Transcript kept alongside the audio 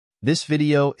This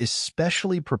video is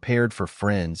specially prepared for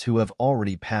friends who have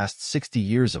already passed 60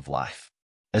 years of life.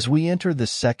 As we enter the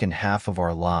second half of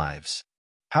our lives,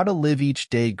 how to live each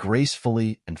day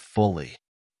gracefully and fully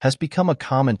has become a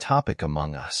common topic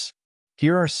among us.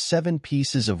 Here are 7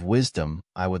 pieces of wisdom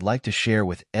I would like to share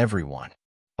with everyone.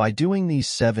 By doing these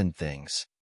 7 things,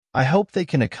 I hope they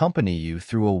can accompany you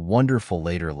through a wonderful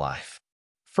later life.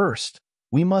 First,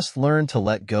 we must learn to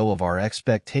let go of our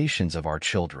expectations of our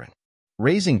children.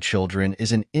 Raising children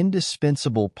is an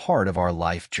indispensable part of our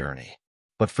life journey,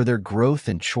 but for their growth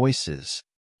and choices,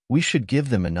 we should give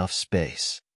them enough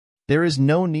space. There is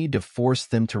no need to force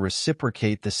them to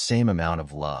reciprocate the same amount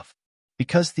of love,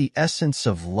 because the essence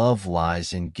of love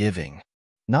lies in giving,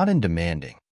 not in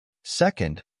demanding.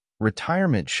 Second,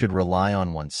 retirement should rely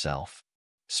on oneself.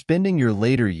 Spending your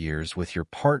later years with your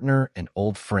partner and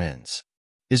old friends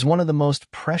is one of the most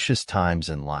precious times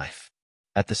in life.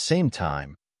 At the same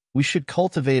time, we should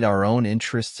cultivate our own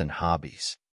interests and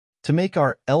hobbies to make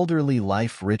our elderly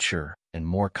life richer and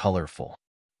more colorful.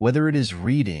 Whether it is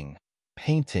reading,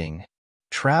 painting,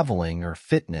 traveling, or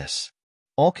fitness,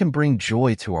 all can bring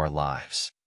joy to our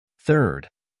lives. Third,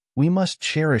 we must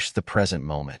cherish the present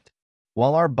moment.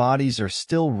 While our bodies are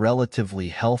still relatively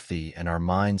healthy and our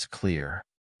minds clear,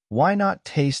 why not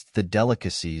taste the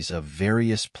delicacies of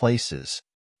various places?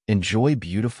 Enjoy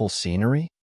beautiful scenery?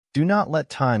 Do not let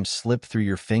time slip through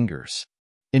your fingers.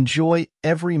 Enjoy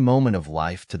every moment of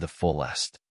life to the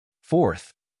fullest.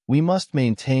 Fourth, we must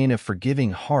maintain a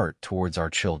forgiving heart towards our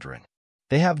children.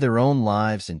 They have their own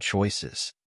lives and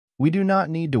choices. We do not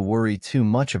need to worry too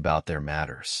much about their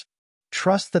matters.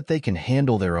 Trust that they can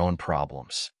handle their own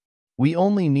problems. We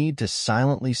only need to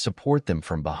silently support them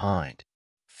from behind.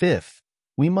 Fifth,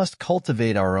 we must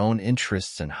cultivate our own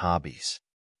interests and hobbies.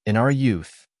 In our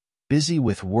youth, busy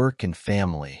with work and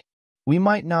family, we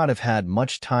might not have had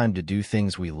much time to do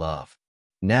things we love.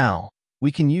 Now,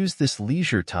 we can use this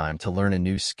leisure time to learn a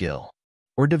new skill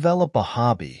or develop a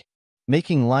hobby,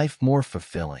 making life more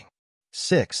fulfilling.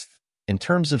 Sixth, in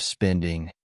terms of spending,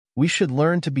 we should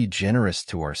learn to be generous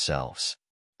to ourselves.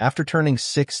 After turning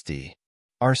 60,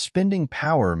 our spending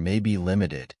power may be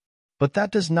limited, but that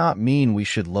does not mean we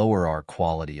should lower our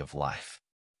quality of life.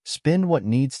 Spend what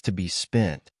needs to be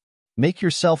spent. Make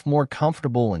yourself more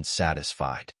comfortable and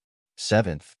satisfied.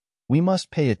 Seventh, we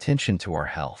must pay attention to our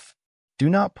health. Do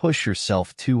not push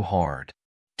yourself too hard.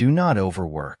 Do not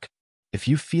overwork. If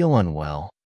you feel unwell,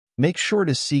 make sure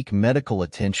to seek medical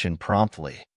attention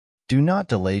promptly. Do not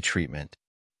delay treatment.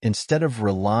 Instead of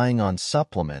relying on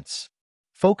supplements,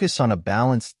 focus on a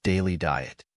balanced daily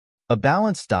diet. A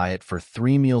balanced diet for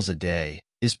 3 meals a day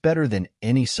is better than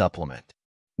any supplement.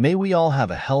 May we all have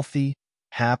a healthy,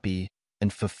 happy,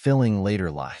 and fulfilling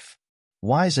later life.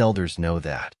 Wise elders know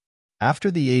that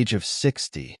after the age of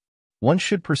 60, one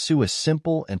should pursue a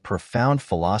simple and profound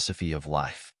philosophy of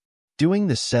life. Doing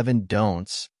the 7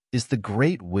 don'ts is the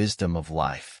great wisdom of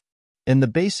life and the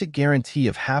basic guarantee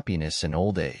of happiness in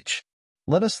old age.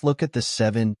 Let us look at the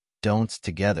 7 don'ts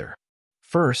together.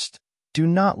 First, do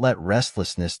not let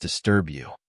restlessness disturb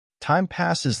you. Time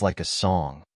passes like a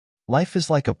song. Life is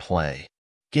like a play.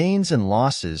 Gains and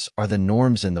losses are the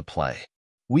norms in the play.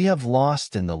 We have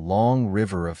lost in the long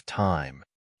river of time,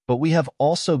 but we have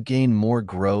also gained more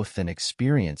growth and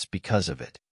experience because of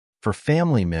it. For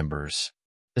family members,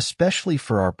 especially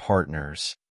for our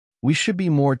partners, we should be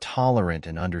more tolerant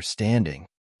and understanding,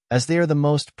 as they are the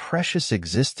most precious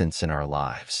existence in our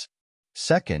lives.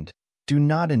 Second, do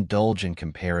not indulge in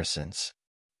comparisons.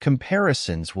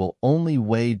 Comparisons will only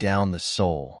weigh down the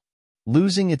soul,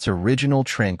 losing its original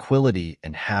tranquility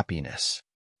and happiness.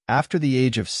 After the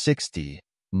age of 60,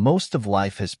 most of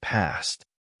life has passed.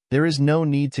 There is no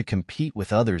need to compete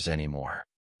with others anymore.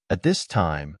 At this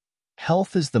time,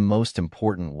 health is the most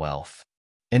important wealth,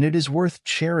 and it is worth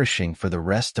cherishing for the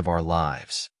rest of our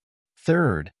lives.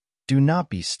 Third, do not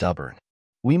be stubborn.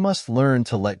 We must learn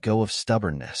to let go of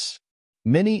stubbornness.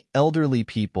 Many elderly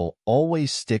people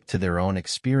always stick to their own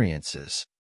experiences,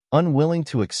 unwilling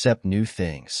to accept new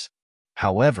things.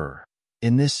 However,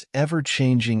 in this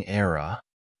ever-changing era,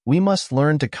 we must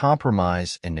learn to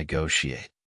compromise and negotiate,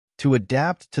 to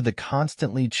adapt to the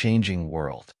constantly changing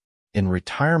world. In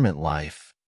retirement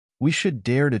life, we should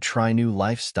dare to try new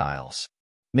lifestyles,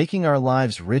 making our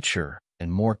lives richer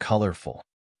and more colorful.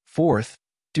 Fourth,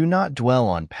 do not dwell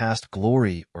on past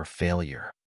glory or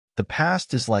failure. The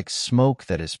past is like smoke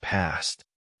that is past.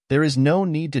 There is no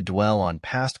need to dwell on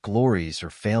past glories or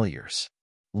failures.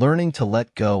 Learning to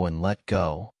let go and let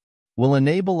go will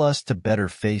enable us to better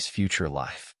face future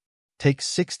life. Take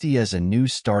 60 as a new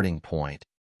starting point.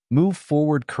 Move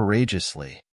forward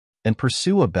courageously and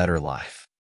pursue a better life.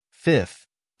 Fifth,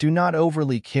 Do not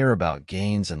overly care about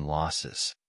gains and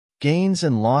losses. Gains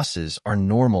and losses are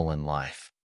normal in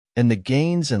life, and the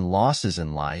gains and losses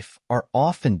in life are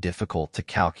often difficult to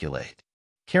calculate.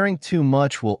 Caring too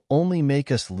much will only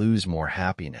make us lose more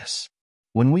happiness.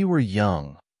 When we were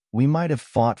young, we might have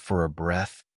fought for a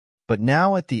breath, but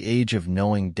now at the age of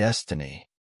knowing destiny,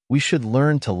 we should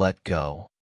learn to let go,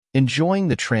 enjoying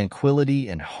the tranquility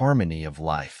and harmony of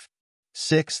life.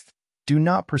 Sixth, do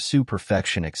not pursue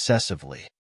perfection excessively.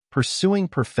 Pursuing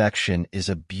perfection is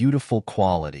a beautiful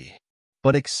quality,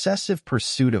 but excessive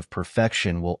pursuit of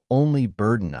perfection will only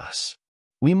burden us.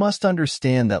 We must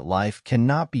understand that life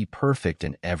cannot be perfect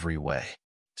in every way.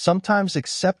 Sometimes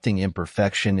accepting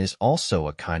imperfection is also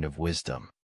a kind of wisdom.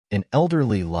 In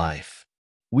elderly life,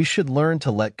 we should learn to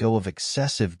let go of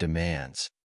excessive demands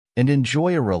and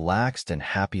enjoy a relaxed and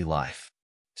happy life.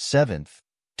 Seventh,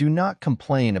 do not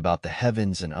complain about the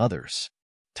heavens and others.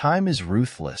 Time is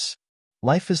ruthless.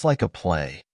 Life is like a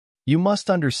play. You must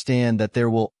understand that there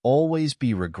will always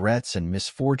be regrets and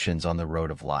misfortunes on the road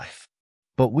of life.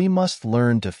 But we must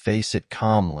learn to face it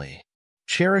calmly.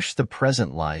 Cherish the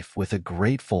present life with a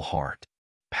grateful heart.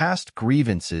 Past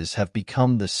grievances have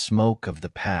become the smoke of the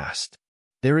past.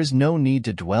 There is no need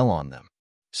to dwell on them.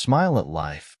 Smile at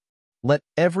life. Let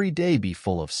every day be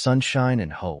full of sunshine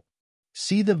and hope.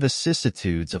 See the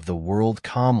vicissitudes of the world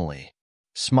calmly.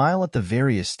 Smile at the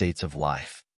various states of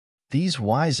life. These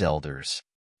wise elders,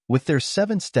 with their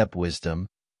 7-step wisdom,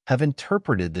 have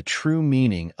interpreted the true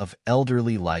meaning of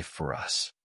elderly life for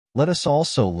us. Let us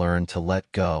also learn to let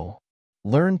go,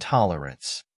 learn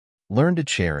tolerance, learn to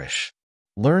cherish,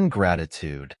 learn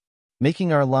gratitude,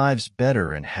 making our lives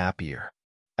better and happier.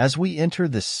 As we enter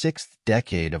the 6th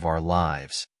decade of our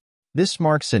lives, this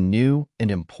marks a new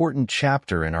and important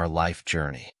chapter in our life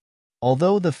journey.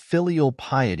 Although the filial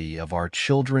piety of our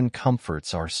children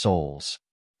comforts our souls,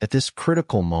 at this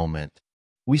critical moment,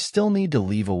 we still need to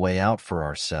leave a way out for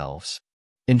ourselves,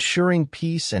 ensuring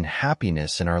peace and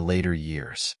happiness in our later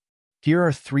years. Here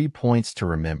are 3 points to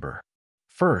remember.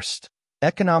 First,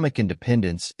 economic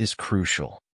independence is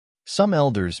crucial. Some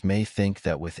elders may think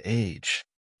that with age,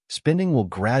 spending will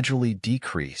gradually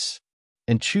decrease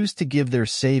and choose to give their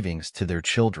savings to their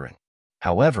children.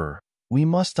 However, we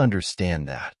must understand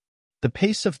that the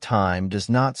pace of time does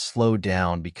not slow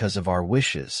down because of our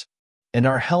wishes, and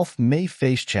our health may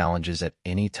face challenges at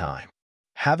any time.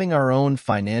 Having our own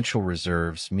financial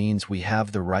reserves means we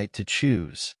have the right to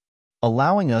choose,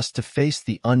 allowing us to face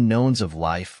the unknowns of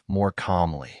life more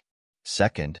calmly.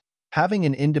 Second, having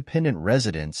an independent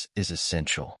residence is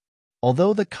essential.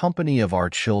 Although the company of our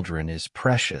children is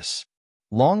precious,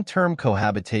 long-term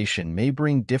cohabitation may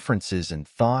bring differences in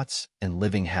thoughts and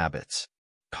living habits,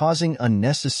 causing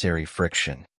unnecessary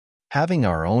friction. Having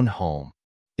our own home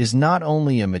is not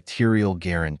only a material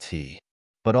guarantee,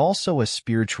 but also a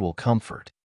spiritual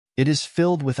comfort. It is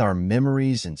filled with our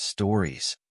memories and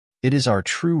stories. It is our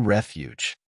true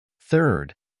refuge.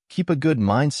 Third, keep a good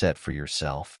mindset for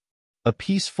yourself. A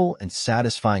peaceful and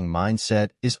satisfying mindset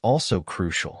is also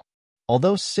crucial.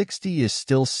 Although 60 is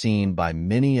still seen by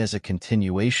many as a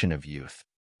continuation of youth,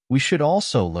 we should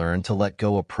also learn to let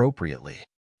go appropriately.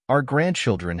 Our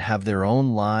grandchildren have their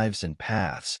own lives and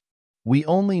paths. We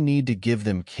only need to give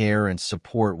them care and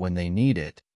support when they need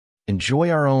it,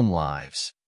 enjoy our own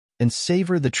lives, and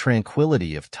savor the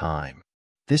tranquility of time.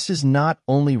 This is not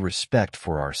only respect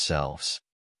for ourselves,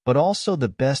 but also the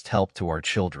best help to our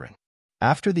children.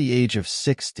 After the age of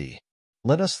 60,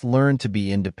 let us learn to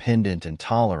be independent and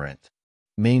tolerant,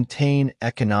 maintain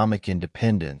economic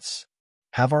independence,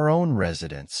 have our own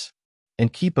residence,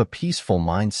 and keep a peaceful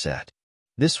mindset.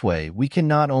 This way, we can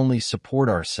not only support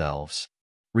ourselves,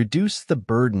 reduce the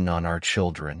burden on our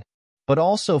children, but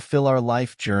also fill our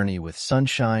life journey with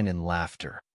sunshine and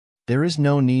laughter. There is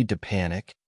no need to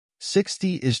panic.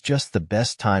 60 is just the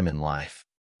best time in life.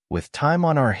 With time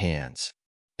on our hands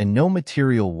and no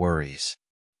material worries,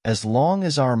 as long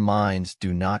as our minds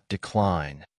do not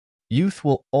decline, youth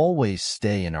will always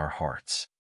stay in our hearts.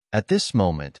 At this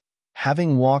moment,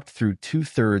 having walked through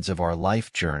 2/3 of our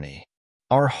life journey,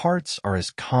 our hearts are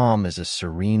as calm as a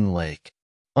serene lake,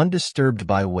 undisturbed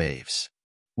by waves.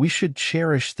 We should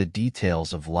cherish the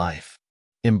details of life,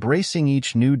 embracing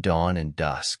each new dawn and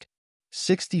dusk.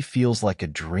 60 feels like a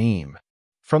dream,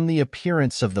 from the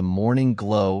appearance of the morning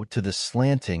glow to the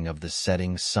slanting of the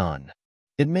setting sun.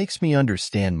 It makes me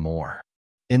understand more.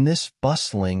 In this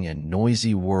bustling and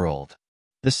noisy world,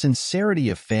 the sincerity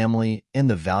of family and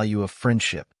the value of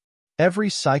friendship. Every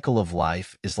cycle of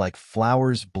life is like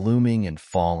flowers blooming and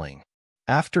falling.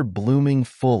 After blooming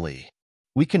fully,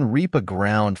 we can reap a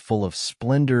ground full of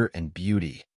splendor and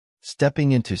beauty.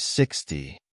 Stepping into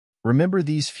 60 Remember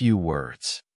these few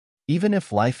words. Even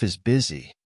if life is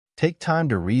busy, take time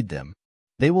to read them.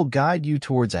 They will guide you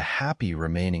towards a happy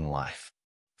remaining life.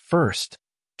 First,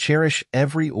 cherish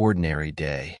every ordinary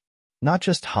day, not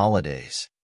just holidays.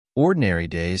 Ordinary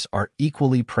days are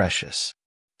equally precious.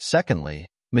 Secondly,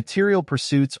 material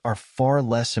pursuits are far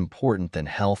less important than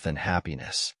health and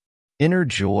happiness. Inner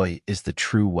joy is the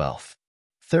true wealth.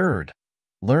 Third,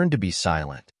 learn to be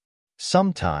silent.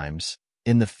 Sometimes,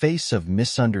 in the face of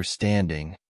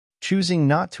misunderstanding, choosing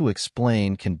not to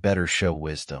explain can better show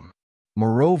wisdom.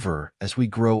 Moreover, as we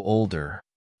grow older,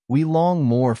 we long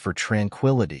more for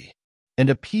tranquility, and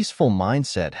a peaceful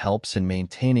mindset helps in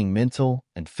maintaining mental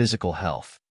and physical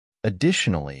health.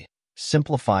 Additionally,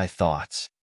 simplify thoughts.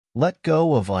 Let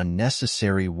go of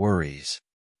unnecessary worries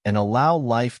and allow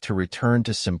life to return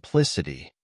to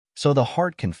simplicity so the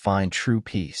heart can find true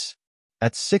peace.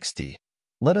 At 60,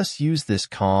 let us use this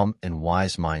calm and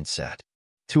wise mindset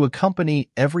to accompany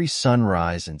every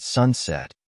sunrise and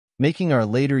sunset, making our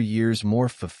later years more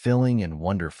fulfilling and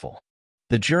wonderful.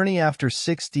 The journey after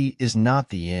 60 is not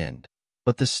the end,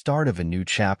 but the start of a new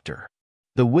chapter.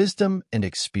 The wisdom and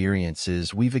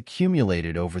experiences we've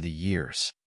accumulated over the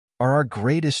years are our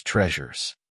greatest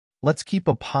treasures. Let's keep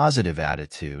a positive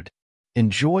attitude,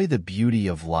 enjoy the beauty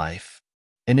of life,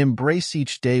 and embrace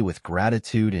each day with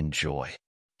gratitude and joy.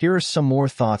 Here are some more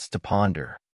thoughts to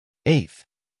ponder. Eighth,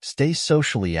 stay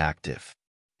socially active.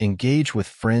 Engage with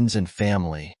friends and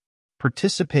family.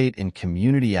 Participate in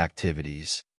community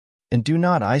activities. And do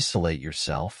not isolate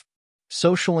yourself.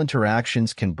 Social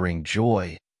interactions can bring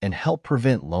joy and help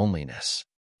prevent loneliness.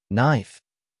 Ninth,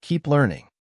 keep learning.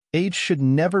 Age should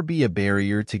never be a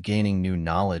barrier to gaining new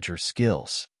knowledge or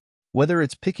skills. Whether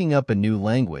it's picking up a new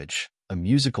language, a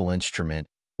musical instrument,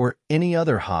 or any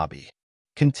other hobby,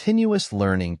 continuous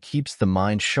learning keeps the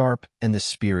mind sharp and the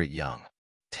spirit young.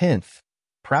 10th,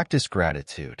 practice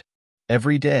gratitude.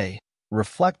 Every day,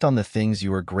 reflect on the things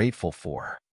you are grateful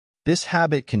for. This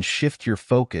habit can shift your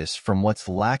focus from what's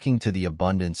lacking to the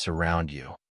abundance around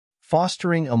you,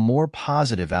 fostering a more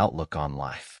positive outlook on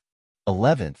life.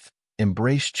 11th,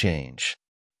 embrace change.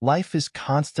 Life is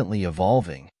constantly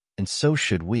evolving, and so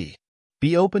should we.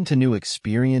 Be open to new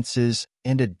experiences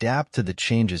and adapt to the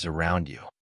changes around you.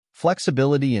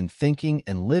 Flexibility in thinking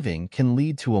and living can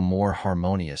lead to a more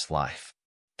harmonious life.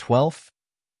 12th,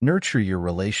 nurture your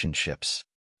relationships.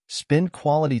 Spend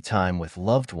quality time with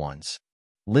loved ones.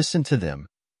 Listen to them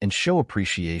and show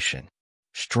appreciation.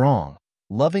 Strong,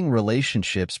 loving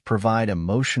relationships provide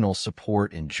emotional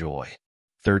support and joy.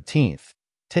 13th,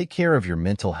 take care of your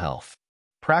mental health.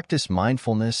 Practice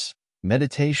mindfulness,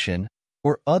 meditation,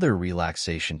 or other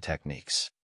relaxation techniques.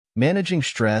 Managing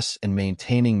stress and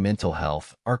maintaining mental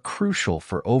health are crucial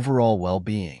for overall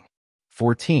well-being.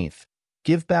 14th,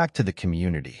 give back to the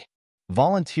community.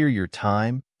 Volunteer your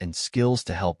time and skills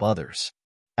to help others.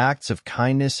 Acts of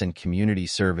kindness and community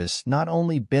service not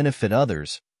only benefit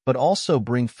others, but also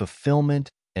bring fulfillment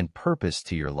and purpose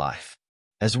to your life.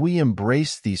 As we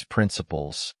embrace these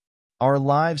principles, our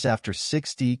lives after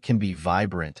 60 can be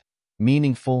vibrant,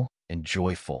 meaningful, and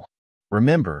joyful.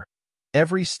 Remember,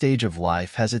 every stage of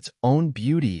life has its own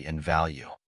beauty and value.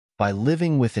 By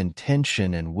living with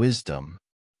intention and wisdom,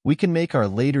 we can make our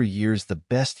later years the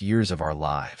best years of our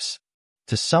lives.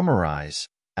 To summarize,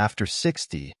 after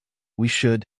 60, we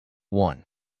should 1.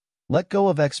 Let go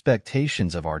of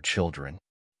expectations of our children.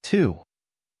 2.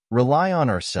 Rely on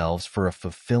ourselves for a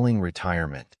fulfilling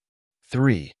retirement.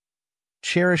 3.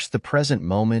 Cherish the present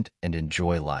moment and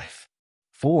enjoy life.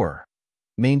 4.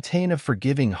 Maintain a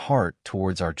forgiving heart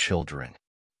towards our children.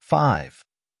 5.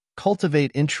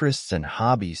 Cultivate interests and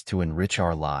hobbies to enrich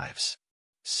our lives.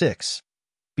 6.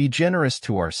 Be generous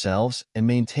to ourselves and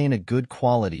maintain a good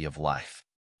quality of life.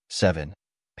 7.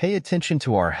 Pay attention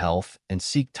to our health and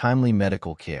seek timely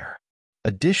medical care.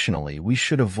 Additionally, we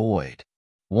should avoid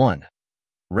 1.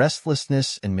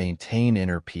 Restlessness and maintain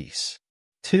inner peace.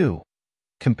 2.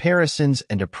 Comparisons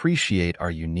and appreciate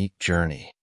our unique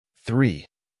journey. 3.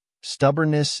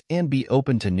 Stubbornness and be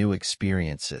open to new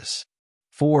experiences.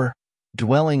 4.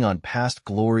 Dwelling on past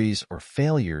glories or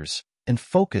failures and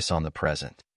focus on the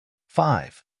present.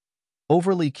 5.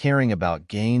 Overly caring about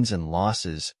gains and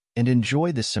losses and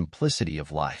enjoy the simplicity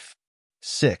of life.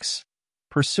 6.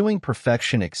 Pursuing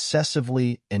perfection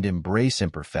excessively and embrace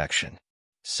imperfection.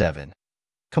 7.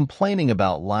 Complaining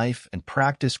about life and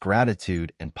practice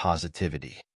gratitude and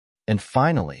positivity. And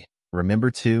finally,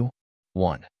 remember to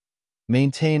 1.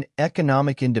 Maintain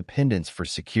economic independence for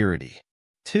security.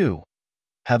 2.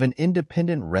 Have an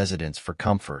independent residence for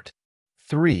comfort.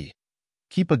 3.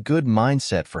 Keep a good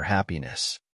mindset for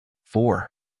happiness. 4.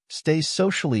 Stay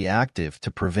socially active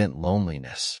to prevent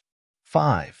loneliness.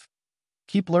 5.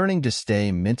 Keep learning to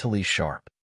stay mentally sharp.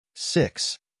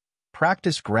 6.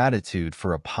 Practice gratitude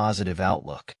for a positive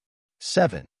outlook.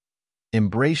 7.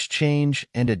 Embrace change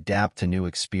and adapt to new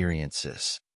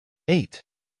experiences. 8.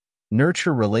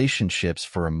 Nurture relationships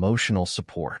for emotional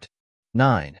support.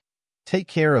 9. Take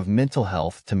care of mental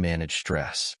health to manage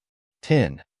stress.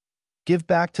 10. Give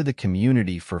back to the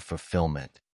community for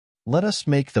fulfillment. Let us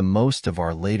make the most of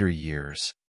our later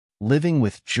years, living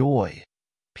with joy,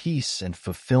 peace, and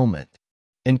fulfillment,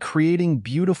 and creating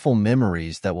beautiful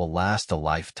memories that will last a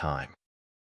lifetime.